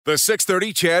The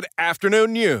 6:30 CHED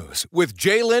Afternoon News with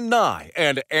Jaylen Nye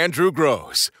and Andrew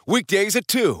Gross. Weekdays at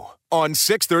 2 on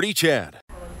 6:30 CHED.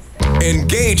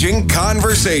 Engaging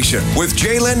conversation with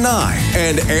Jaylen Nye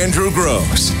and Andrew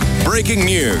Gross. Breaking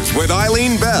news with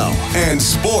Eileen Bell and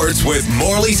sports with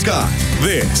Morley Scott.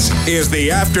 This is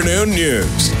the Afternoon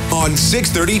News on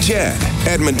 6:30 CHED,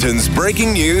 Edmonton's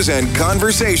breaking news and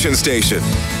conversation station.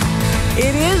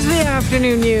 It is the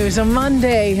Afternoon News, a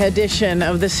Monday edition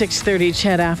of the 6:30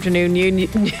 CHED Afternoon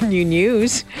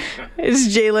News.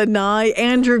 It's Jaylen Nye,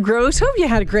 Andrew Gross. Hope you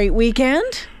had a great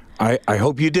weekend. I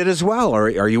hope you did as well. Or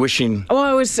are you wishing? Oh,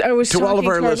 I was to all of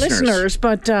our listeners,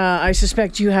 but I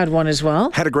suspect you had one as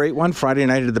well. Had a great one Friday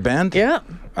night at the band. Yeah,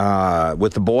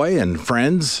 with the boy and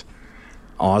friends.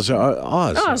 Oz,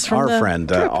 our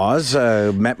friend Oz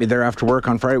met me there after work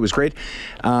on Friday. It was great.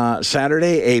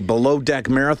 Saturday, a below deck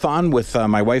marathon with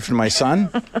my wife and my son.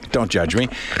 Don't judge me.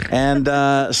 And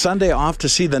Sunday off to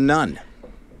see The Nun.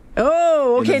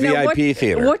 Oh, okay. In the VIP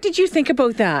theater. What did you think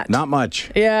about that? Not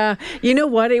much. Yeah. You know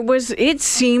what? It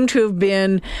seemed to have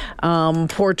been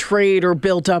portrayed or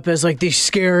built up as like the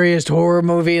scariest horror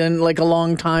movie in like a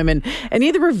long time. And any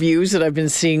of the reviews that I've been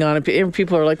seeing on it,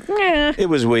 people are like, eh. It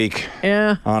was weak.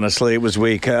 Yeah. Honestly, it was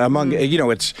weak.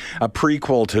 It's a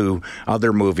prequel to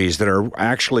other movies that are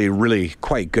actually really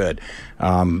quite good.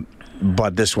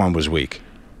 But this one was weak.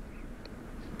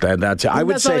 That's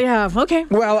all you have. Okay.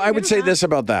 Well, I would say this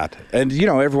about that. And,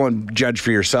 everyone judge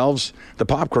for yourselves. The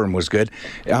popcorn was good.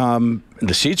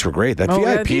 The seats were great. That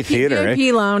VIP theater.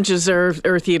 VIP lounges or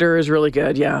theater is really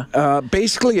good, yeah.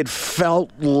 Basically, it felt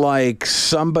like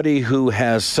somebody who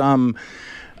has some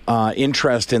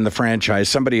interest in the franchise,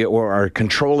 somebody or a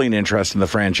controlling interest in the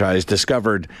franchise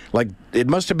discovered, like, it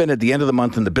must have been at the end of the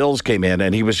month and the bills came in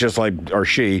and he was just like, or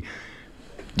she,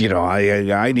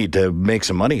 I need to make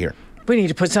some money here. We need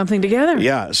to put something together.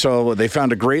 Yeah, so they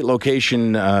found a great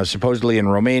location, supposedly in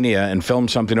Romania, and filmed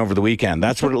something over the weekend.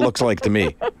 That's what it looks like to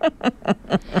me.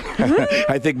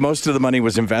 I think most of the money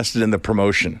was invested in the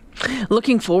promotion.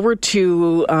 Looking forward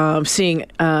to seeing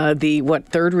the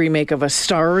third remake of A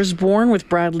Star Is Born with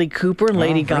Bradley Cooper and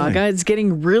Lady Gaga. It's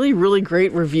getting really, really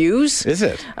great reviews. Is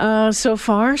it? So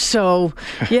far. So,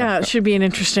 yeah, it should be an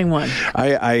interesting one.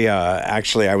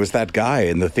 I was that guy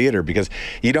in the theater because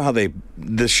you know how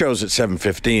the show's at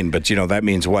 7:15, but that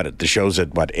means what? The show's at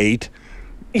 8?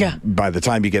 Yeah. By the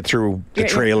time you get through the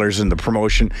trailers and the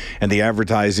promotion and the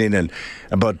advertising,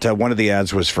 but one of the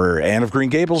ads was for Anne of Green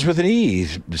Gables with an E,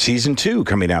 season 2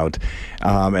 coming out,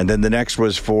 and then the next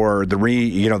was for the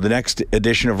next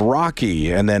edition of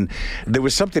Rocky, and then there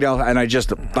was something else, and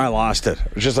I lost it.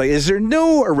 It was just like, is there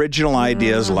no original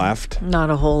ideas left? Not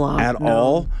a whole lot at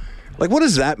all. Like, what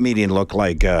does that meeting look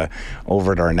like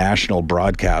over at our national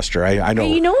broadcaster? I know.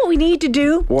 Hey, you know what we need to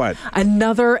do? What?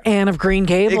 Another Anne of Green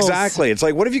Gables. Exactly. It's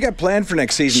like, what have you got planned for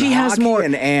next season? She has more.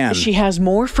 And Anne. She has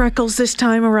more freckles this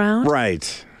time around.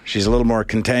 Right. She's a little more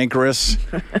cantankerous.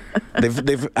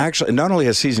 They've actually, not only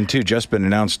has season 2 just been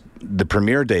announced the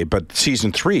premiere date, but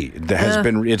season 3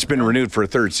 it's been renewed for a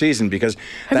third season because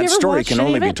that story can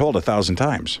only be told 1,000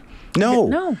 times.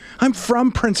 No. I'm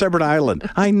from Prince Edward Island.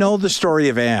 I know the story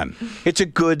of Anne. It's a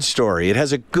good story. It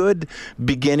has a good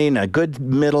beginning, a good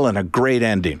middle, and a great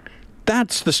ending.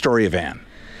 That's the story of Anne.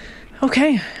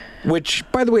 Okay. Which,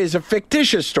 by the way, is a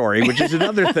fictitious story, which is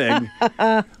another thing.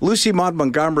 Lucy Maud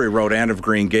Montgomery wrote Anne of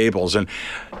Green Gables, and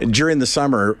during the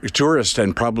summer, tourists,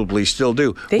 and probably still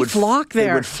do, would flock there.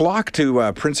 They would flock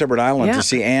to Prince Edward Island to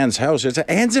see Anne's house.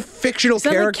 Anne's a fictional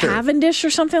character. Like Cavendish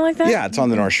or something like that? Yeah, it's on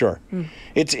the North Shore.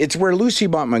 It's where Lucy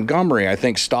Maud Montgomery, I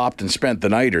think, stopped and spent the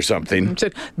night or something.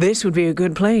 Said, this would be a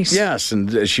good place. Yes,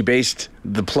 and she based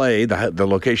the play, the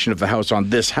location of the house, on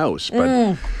this house,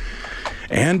 but...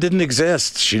 Anne didn't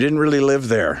exist. She didn't really live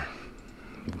there,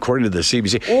 according to the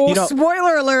CBC. Oh,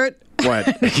 spoiler alert.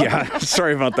 What? Yeah,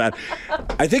 sorry about that.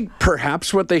 I think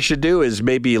perhaps what they should do is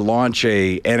maybe launch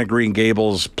a Anne of Green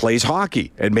Gables plays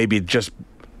hockey and maybe just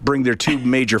bring their two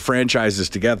major franchises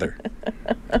together.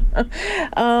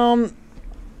 All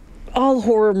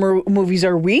horror movies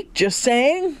are weak, just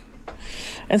saying.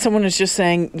 And someone is just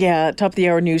saying, Top of the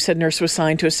Hour News said Nurse was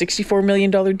signed to a $64 million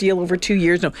deal over 2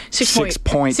 years. No, 6.4.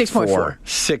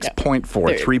 6.4.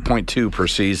 3.2 per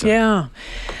season. Yeah.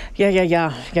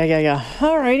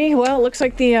 All righty. Well, it looks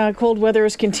like the cold weather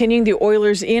is continuing. The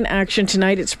Oilers in action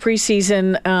tonight. It's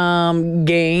preseason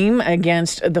game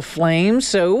against the Flames.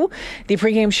 So the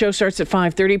pregame show starts at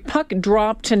 5:30. Puck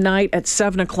drop tonight at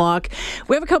 7 o'clock.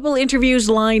 We have a couple interviews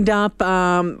lined up.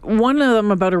 One of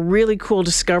them about a really cool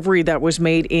discovery that was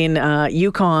made in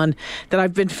Yukon that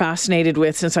I've been fascinated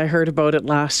with since I heard about it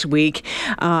last week.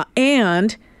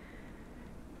 And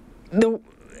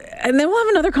And then we'll have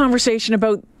another conversation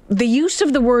about the use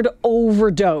of the word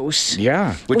overdose.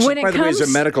 Yeah, which, by the way, is a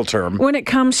medical term. When it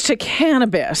comes to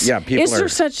cannabis. Yeah, is there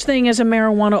such thing as a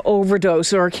marijuana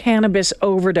overdose or a cannabis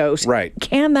overdose? Right.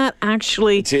 Can that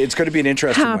actually It's going to be an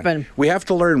interesting happen? one. We have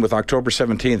to learn with October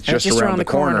 17th, just around the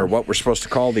corner, what we're supposed to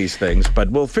call these things. But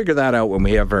we'll figure that out when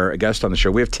we have our guest on the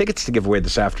show. We have tickets to give away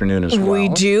this afternoon as well. We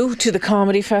do, to the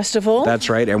Comedy Festival. That's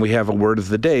right. And we have a word of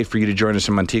the day for you to join us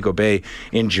in Montego Bay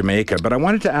in Jamaica. But I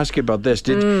wanted to ask you about this.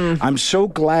 I'm so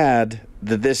glad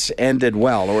that this ended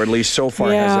well, or at least so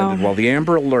far has ended well. The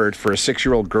Amber Alert for a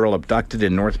 6-year-old girl abducted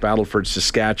in North Battleford,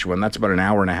 Saskatchewan. That's about an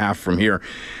hour and a half from here.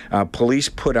 Police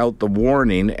put out the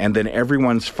warning, and then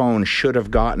everyone's phone should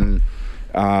have gotten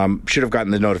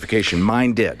the notification.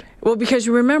 Mine did. Well, because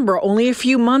you remember, only a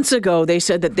few months ago, they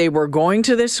said that they were going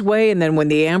to this way, and then when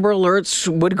the Amber Alerts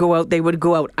would go out, they would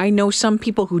go out. I know some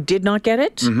people who did not get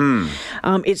it.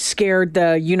 It scared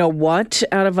the you-know-what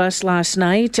out of us last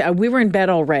night. We were in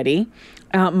bed already.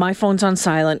 My phone's on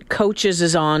silent. Coach's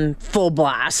is on full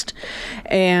blast.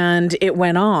 And it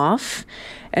went off,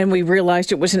 and we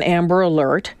realized it was an Amber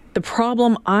Alert. The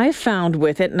problem I found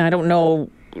with it, and I don't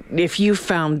know if you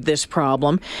found this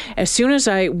problem, as soon as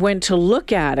I went to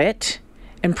look at it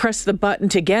and pressed the button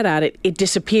to get at it, it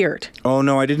disappeared. Oh,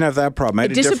 no, I didn't have that problem. I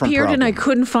had a different problem. It disappeared, and I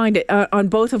couldn't find it on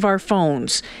both of our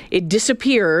phones. It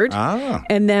disappeared,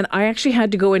 and then I actually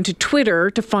had to go into Twitter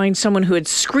to find someone who had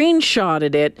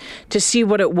screenshotted it to see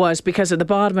what it was, because at the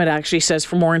bottom it actually says,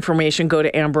 for more information, go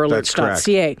to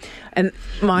amberalerts.ca. And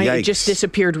it just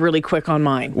disappeared really quick on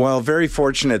mine. Well, very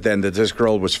fortunate then that this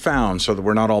girl was found, so that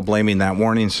we're not all blaming that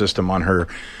warning system on her,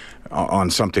 on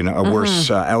something, a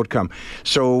worse outcome.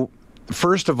 So,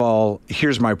 first of all,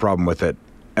 here's my problem with it.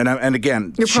 And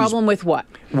again... Your problem with what?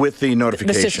 With the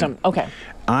notification. The system, okay.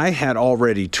 I had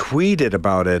already tweeted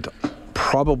about it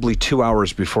probably 2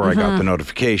 hours before I got the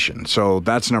notification. So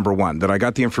that's number one, that I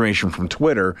got the information from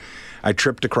Twitter. I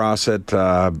tripped across it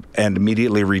and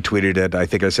immediately retweeted it. I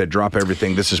think I said, drop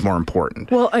everything. This is more important.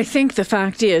 Well, I think the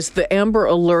fact is the Amber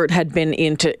Alert had been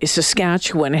into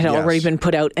Saskatchewan, had already been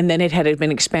put out, and then it had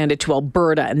been expanded to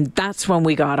Alberta, and that's when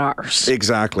we got ours.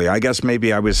 Exactly. I guess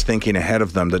maybe I was thinking ahead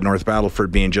of them, that North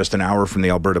Battleford being just an hour from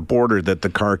the Alberta border, that the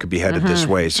car could be headed this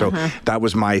way. So that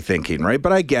was my thinking, right?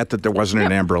 But I get that there wasn't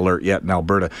an Amber Alert yet in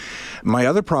Alberta. My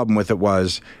other problem with it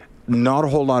was not a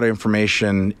whole lot of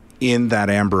information in that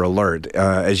Amber Alert.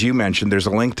 As you mentioned, there's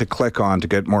a link to click on to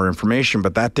get more information,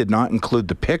 but that did not include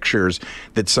the pictures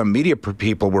that some media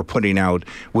people were putting out,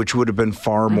 which would have been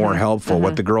far more helpful.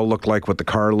 What the girl looked like, what the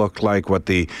car looked like, what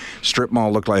the strip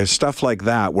mall looked like, stuff like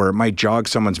that, where it might jog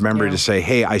someone's memory to say,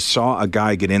 hey, I saw a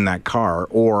guy get in that car,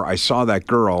 or I saw that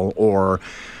girl, or,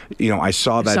 I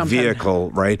saw that vehicle,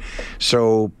 right?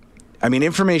 So, I mean,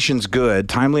 information's good.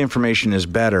 Timely information is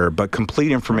better, but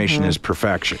complete information is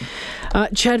perfection.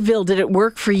 Chedville, did it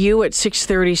work for you at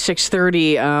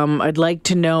 6:30? I'd like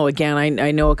to know. Again,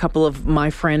 I know a couple of my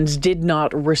friends did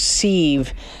not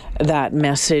receive that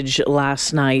message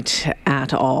last night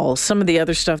at all. Some of the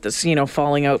other stuff that's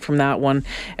falling out from that one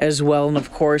as well, and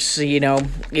of course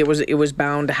it was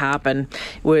bound to happen.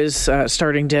 It was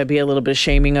starting to be a little bit of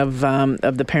shaming of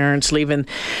the parents leaving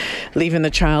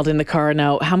the child in the car.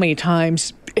 Now, how many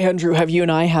times, Andrew, have you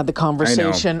and I had the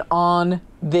conversation on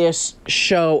this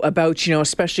show about,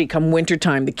 especially come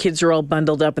wintertime, the kids are all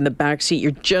bundled up in the back seat.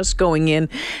 You're just going in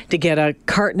to get a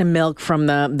carton of milk from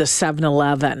the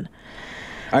 7-Eleven.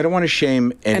 I don't want to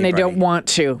shame anybody. And I don't want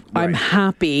to. Right. I'm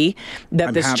happy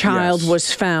that this child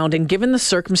was found, and given the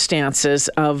circumstances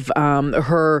of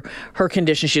her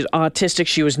condition, she's autistic,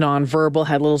 she was nonverbal,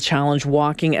 had a little challenge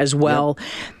walking as well.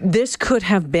 This could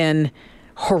have been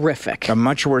horrific. A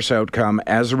much worse outcome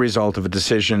as a result of a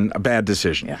bad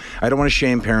decision. Yeah. I don't want to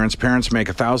shame parents. Parents make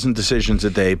 1,000 decisions a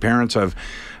day. Parents of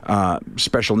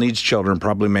special needs children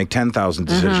probably make 10,000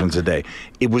 decisions a day.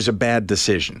 It was a bad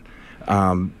decision.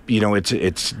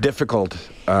 It's difficult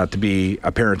to be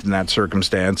a parent in that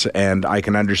circumstance, and I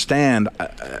can understand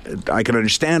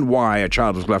why a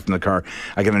child was left in the car.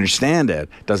 I can understand it.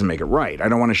 Doesn't make it right. I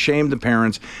don't want to shame the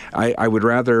parents. I would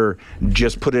rather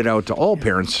just put it out to all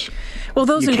parents. Well,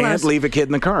 you can't leave a kid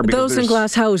in the car. Those in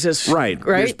glass houses. Right.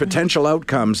 There's potential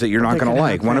outcomes that you're not going to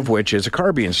like, one of which is a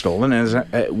car being stolen. As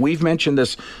we've mentioned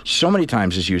this so many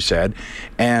times, as you said,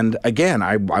 and again,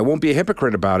 I won't be a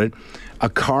hypocrite about it. A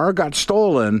car got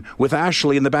stolen with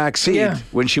Ashley in the back seat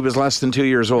when she was less than 2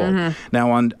 years old.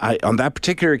 Now, on that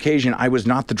particular occasion, I was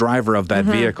not the driver of that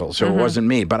vehicle, so it wasn't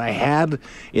me. But I had,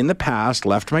 in the past,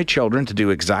 left my children to do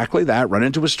exactly that, run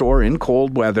into a store in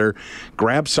cold weather,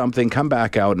 grab something, come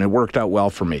back out, and it worked out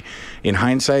well for me. In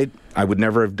hindsight, I would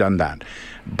never have done that.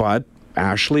 But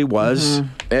Ashley was,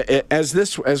 as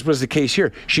was the case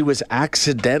here, she was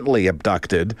accidentally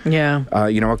abducted. Yeah.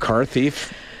 A car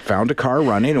thief found a car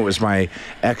running. It was my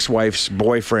ex-wife's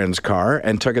boyfriend's car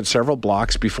and took it several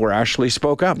blocks before Ashley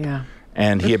spoke up. Yeah.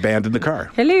 And he abandoned the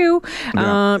car. Hello.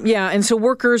 And so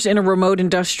workers in a remote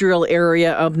industrial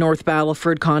area of North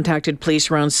Battleford contacted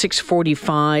police around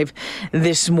 6:45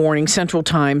 this morning, Central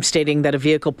Time, stating that a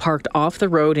vehicle parked off the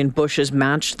road in bushes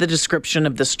matched the description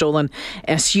of the stolen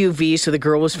SUV. So the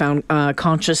girl was found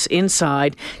conscious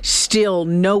inside. Still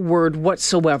no word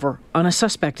whatsoever on a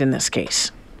suspect in this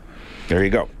case. There you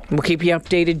go. We'll keep you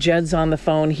updated. Jed's on the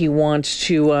phone. He wants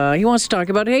to talk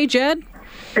about it. Hey, Jed.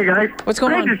 Hey, guys. What's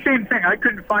going on? I had the same thing. I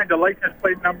couldn't find the license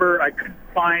plate number. I couldn't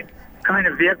find kind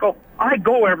of vehicle. I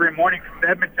go every morning from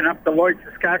Edmonton up to Lloyd,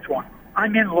 Saskatchewan.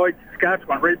 I'm in Lloyd,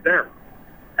 Saskatchewan, right there.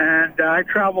 And I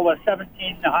travel a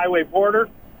 17 highway border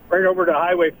right over to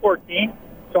Highway 14.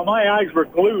 So my eyes were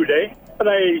glued, But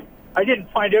I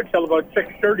didn't find out till about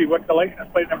 6:30 what the license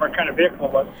plate number kind of vehicle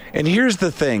was. And here's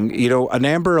the thing, an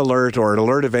Amber Alert or an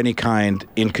alert of any kind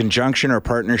in conjunction or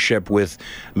partnership with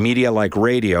media like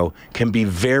radio can be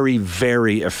very,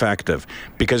 very effective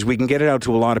because we can get it out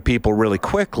to a lot of people really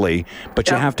quickly,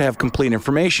 but you have to have complete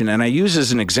information. And I use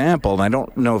as an example, and I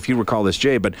don't know if you recall this,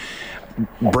 Jay, but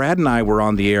Brad and I were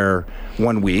on the air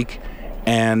one week,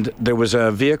 and there was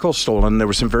a vehicle stolen. There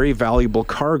was some very valuable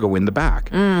cargo in the back.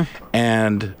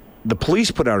 And the police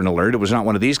put out an alert. It was not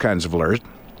one of these kinds of alerts.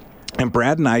 And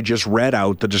Brad and I just read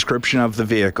out the description of the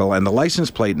vehicle and the license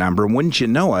plate number. And wouldn't you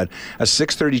know it, a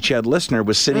 630 CHED listener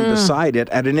was sitting beside it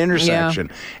at an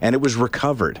intersection. And it was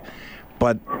recovered.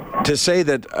 But to say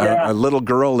that a little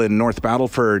girl in North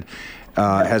Battleford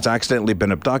has accidentally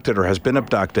been abducted or has been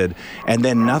abducted, and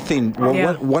then nothing.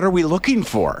 Well, what are we looking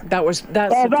for? That's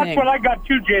that's what I got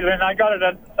too, Jalen. I got it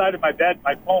at the side of my bed,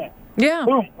 my phone. Yeah.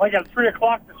 Boom. Like at 3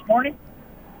 o'clock this morning.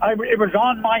 It was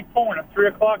on my phone at 3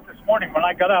 o'clock this morning when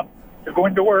I got up to go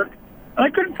into work, and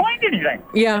I couldn't find anything.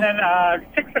 Yeah. And then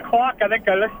 6 o'clock, I think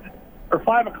I listened, or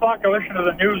 5 o'clock, I listened to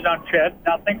the news on CHED,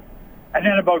 nothing. And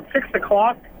then about 6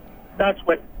 o'clock, that's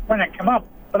when it came up.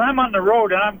 But I'm on the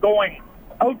road, and I'm going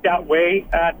out that way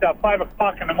at 5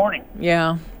 o'clock in the morning.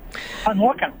 Yeah. I'm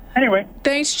looking. Anyway.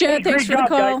 Thanks, Jed. Thanks for the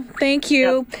call. Guys. Thank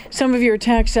you. Yep. Some of your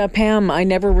texts, Pam, I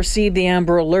never received the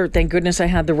Amber Alert. Thank goodness I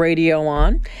had the radio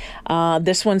on.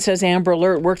 This one says Amber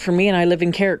Alert worked for me, and I live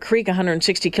in Carrot Creek,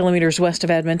 160 kilometers west of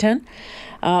Edmonton.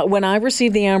 When I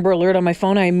received the Amber Alert on my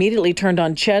phone, I immediately turned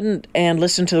on CHED and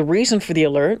listened to the reason for the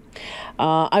alert.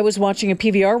 I was watching a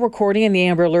PVR recording, and the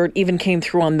Amber Alert even came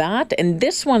through on that. And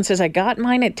this one says I got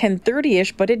mine at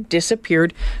 10:30ish, but it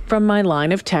disappeared from my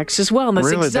line of text as well. And that's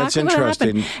really? exactly That's what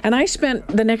interesting. happened. And I spent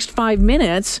the next 5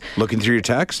 minutes looking through your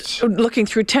texts. Looking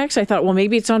through text, I thought, well,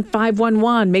 maybe it's on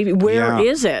 511. Maybe where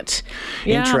is it?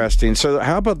 Yeah. Interesting. So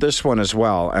how about this one as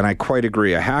well? And I quite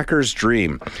agree. A hacker's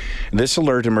dream. This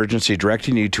alert emergency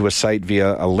directing you to a site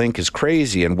via a link is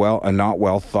crazy and not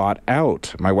well thought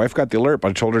out. My wife got the alert, but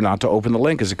I told her not to open the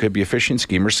link as it could be a phishing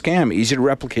scheme or scam. Easy to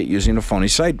replicate using a phony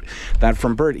site. That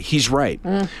from Bert. He's right.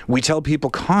 We tell people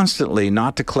constantly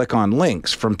not to click on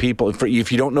links from people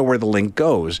if you don't know where the link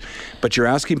goes, but you're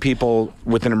asking people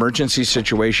with an emergency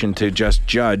situation to just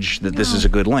judge that this is a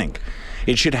good link.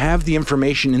 It should have the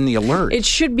information in the alert. It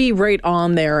should be right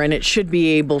on there, and it should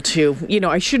be able to,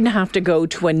 I shouldn't have to go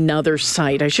to another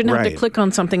site. I shouldn't have to click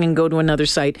on something and go to another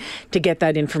site to get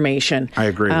that information. I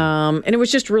agree. And it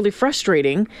was just really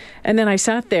frustrating. And then I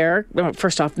sat there,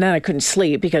 first off, then I couldn't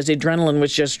sleep because the adrenaline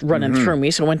was just running through me.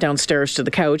 So I went downstairs to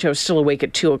the couch. I was still awake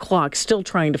at 2 o'clock, still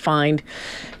trying to find,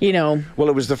 Well,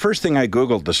 it was the first thing I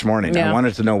Googled this morning. Yeah. I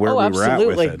wanted to know where we were at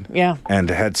with it. Yeah. And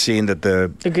had seen that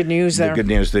the good news there. The good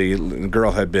news, the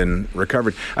girl had been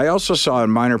recovered. I also saw a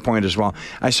minor point as well.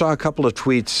 I saw a couple of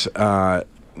tweets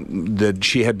that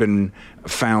she had been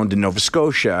found in Nova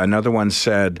Scotia. Another one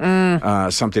said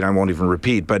something I won't even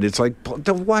repeat, but it's like,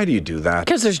 why do you do that?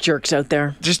 Because there's jerks out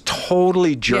there. Just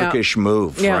totally jerkish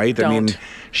move, right? Don't. I mean,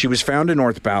 she was found in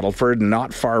North Battleford,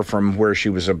 not far from where she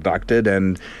was abducted,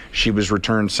 and she was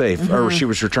returned safe, or she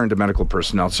was returned to medical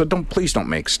personnel. So please don't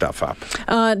make stuff up.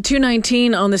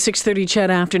 2:19 on the 6:30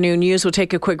 CHED Afternoon News. We'll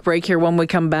take a quick break here. When we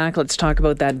come back, let's talk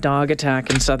about that dog attack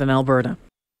in southern Alberta.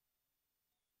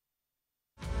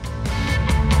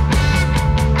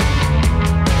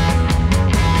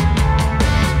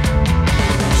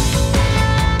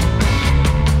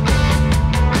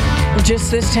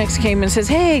 Just this text came and says,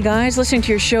 hey guys, listening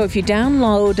to your show, if you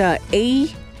download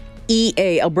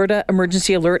AEA, Alberta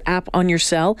Emergency Alert app on your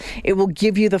cell, it will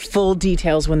give you the full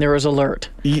details when there is alert.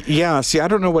 Yeah, see, I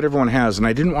don't know what everyone has, and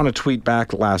I didn't want to tweet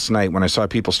back last night when I saw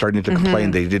people starting to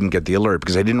complain they didn't get the alert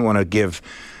because I didn't want to give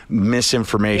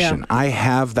misinformation. I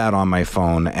have that on my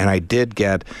phone, and I did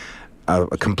get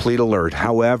a complete alert.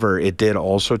 However, it did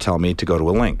also tell me to go to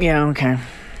a link. Yeah, okay.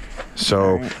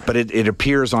 So, right. But it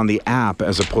appears on the app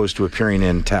as opposed to appearing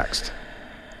in text.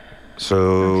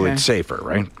 So it's safer,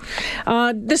 right?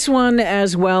 This one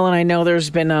as well, and I know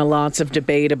there's been lots of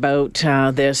debate about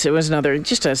this. It was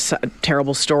just a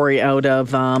terrible story out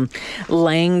of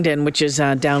Langdon, which is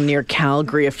down near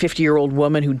Calgary, a 50-year-old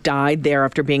woman who died there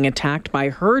after being attacked by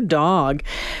her dog.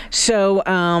 So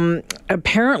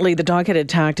apparently the dog had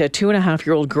attacked a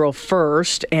 2.5-year-old girl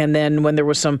first, and then when there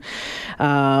was some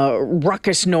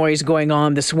ruckus noise going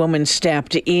on, this woman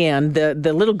stepped in. The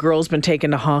little girl's been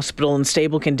taken to hospital in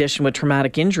stable condition with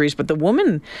traumatic injuries, but the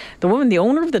woman, the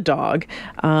owner of the dog,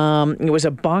 it was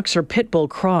a boxer pit bull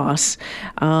cross,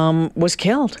 was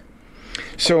killed.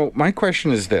 So my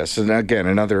question is this, and again,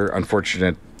 another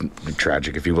unfortunate,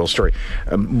 tragic, if you will, story.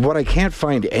 What I can't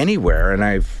find anywhere, and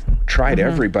I've tried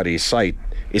everybody's site,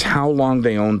 is how long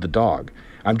they owned the dog.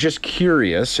 I'm just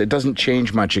curious. It doesn't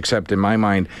change much, except in my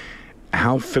mind,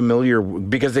 how familiar,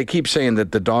 because they keep saying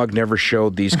that the dog never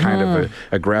showed these kind of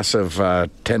aggressive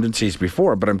tendencies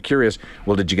before, but I'm curious,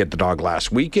 well, did you get the dog last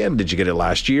weekend? Did you get it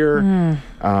last year?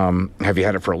 Have you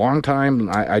had it for a long time?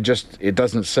 It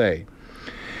doesn't say.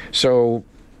 So,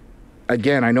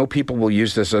 again, I know people will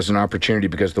use this as an opportunity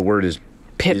because the word is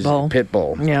pit bull. Pit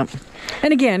bull. Yeah.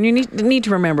 And again, you need to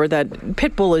remember that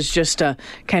pit bull is just a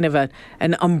kind of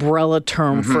an umbrella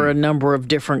term for a number of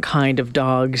different kind of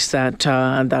dogs that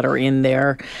are in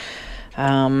there.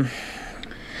 American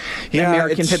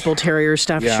Pit Bull Terriers,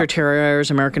 Staffordshire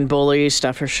Terriers, American Bullies,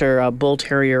 Staffordshire Bull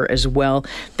Terrier as well.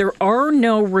 There are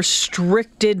no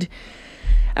restricted.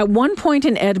 At one point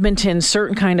in Edmonton,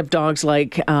 certain kind of dogs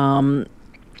like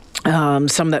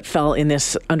some that fell in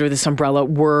under this umbrella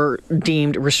were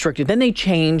deemed restricted. Then they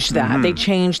changed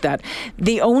that.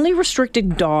 The only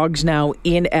restricted dogs now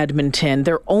in Edmonton,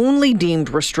 they're only deemed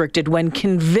restricted when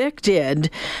convicted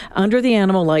under the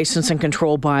Animal License and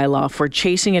Control Bylaw for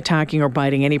chasing, attacking, or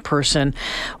biting any person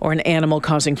or an animal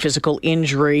causing physical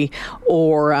injury,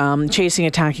 or chasing,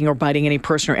 attacking, or biting any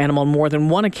person or animal on more than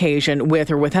one occasion with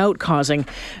or without causing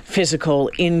physical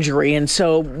injury. And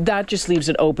so that just leaves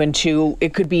it open to,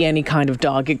 it could be any kind of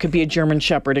dog. It could be a German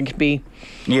Shepherd. It could be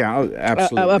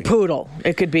absolutely a poodle.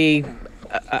 It could be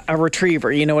a retriever.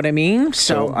 You know what I mean?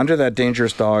 So under that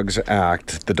Dangerous Dogs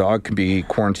Act, the dog can be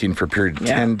quarantined for a period of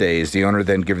 10 days. The owner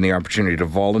then given the opportunity to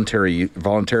voluntarily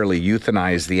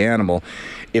euthanize the animal.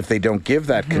 If they don't give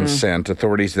that consent,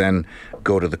 authorities then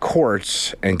go to the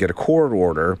courts and get a court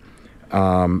order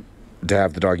to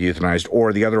have the dog euthanized.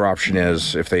 Or the other option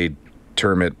is, if they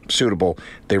term it suitable,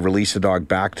 they release the dog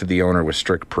back to the owner with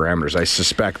strict parameters. I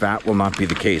suspect that will not be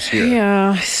the case here.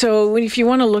 Yeah, so if you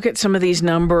want to look at some of these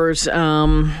numbers,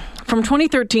 from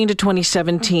 2013 to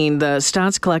 2017, the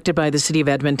stats collected by the City of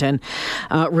Edmonton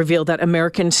revealed that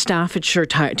American Staffordshire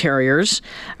Terriers,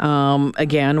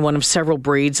 again, one of several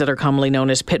breeds that are commonly known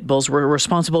as pit bulls, were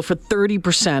responsible for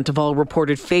 30% of all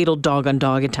reported fatal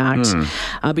dog-on-dog attacks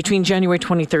between January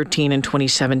 2013 and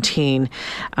 2017.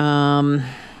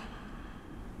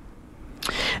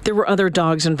 There were other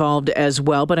dogs involved as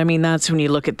well, but I mean, that's when you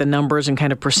look at the numbers and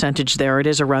kind of percentage there, it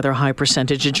is a rather high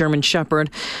percentage. A German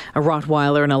Shepherd, a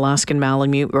Rottweiler, and Alaskan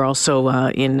Malamute were also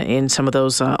in some of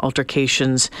those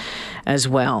altercations as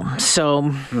well.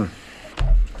 So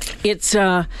it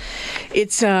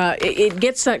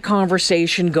gets that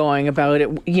conversation going about it,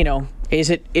 you know. Is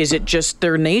it just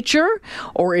their nature,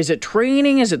 or is it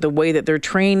training? Is it the way that they're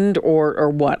trained, or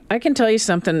what? I can tell you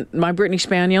something. My Brittany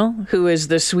Spaniel, who is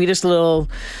the sweetest little,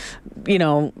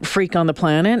 freak on the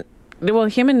planet, well,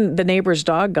 him and the neighbor's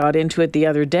dog got into it the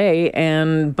other day,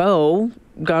 and Bo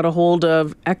got a hold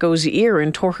of Echo's ear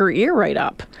and tore her ear right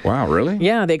up. Wow, really?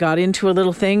 Yeah, they got into a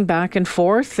little thing back and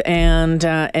forth,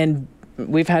 and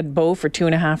we've had Bo for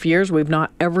 2.5 years. We've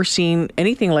not ever seen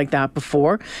anything like that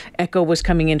before. Echo was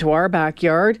coming into our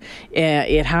backyard.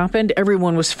 It happened.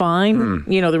 Everyone was fine.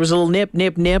 There was a little nip,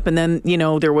 and then,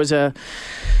 there was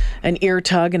an ear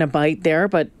tug and a bite there.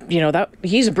 But,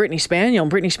 he's a Brittany Spaniel. And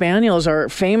Brittany Spaniels are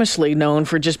famously known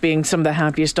for just being some of the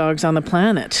happiest dogs on the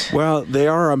planet. Well, they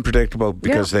are unpredictable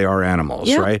because they are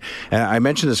animals, right? And I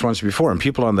mentioned this once before, and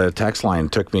people on the text line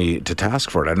took me to task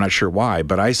for it. I'm not sure why,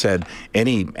 but I said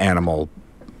any animal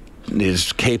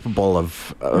is capable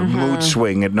of a mood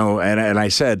swing. And I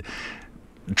said,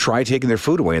 try taking their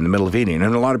food away in the middle of eating.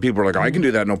 And a lot of people are like, I can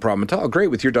do that, no problem at all. Great,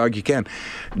 with your dog you can.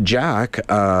 Jack,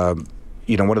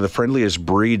 one of the friendliest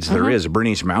breeds there is, a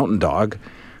Bernese Mountain Dog,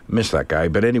 Miss that guy.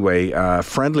 But anyway,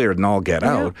 friendlier than all get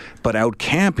out, but out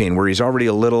camping where he's already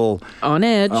a little on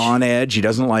edge. He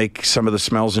doesn't like some of the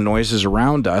smells and noises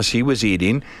around us. He was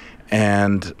eating,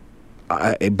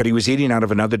 but he was eating out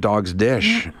of another dog's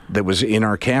dish that was in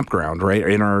our campground, right,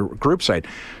 in our group site.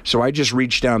 So I just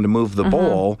reached down to move the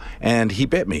bowl, and he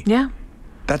bit me. Yeah.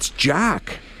 That's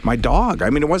Jack, my dog. I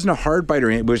mean, it wasn't a hard bite,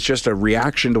 it was just a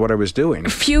reaction to what I was doing. A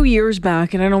few years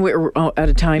back, and I know we're out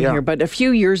of time here, but a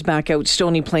few years back out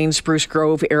Stony Plain, Spruce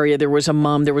Grove area, there was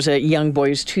a young boy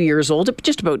who's 2 years old,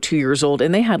 just about 2 years old,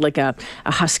 and they had like a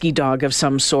husky dog of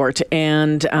some sort.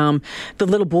 And the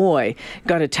little boy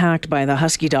got attacked by the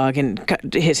husky dog, and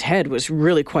his head was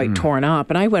really quite torn up.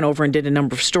 And I went over and did a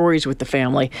number of stories with the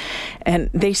family. And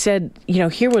they said,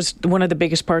 here was one of the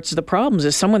biggest parts of the problems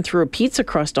is someone threw a pizza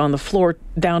crust on the floor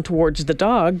down towards the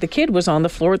dog. The kid was on the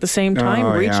floor at the same time,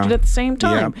 reached it at the same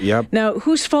time. Yep. Now,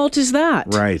 whose fault is that?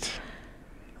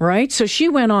 Right? So she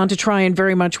went on to try and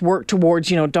very much work towards,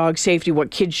 dog safety,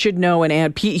 what kids should know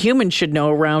and humans should know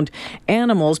around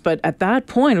animals. But at that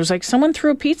point, it was like someone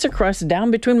threw a pizza crust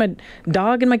down between my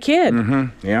dog and my kid.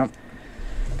 Yeah.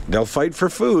 They'll fight for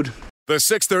food. The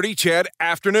 6:30 CHED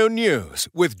Afternoon News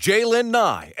with Jaylen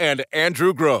Nye and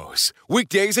Andrew Gross.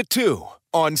 Weekdays at 2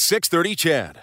 on 6:30 CHED.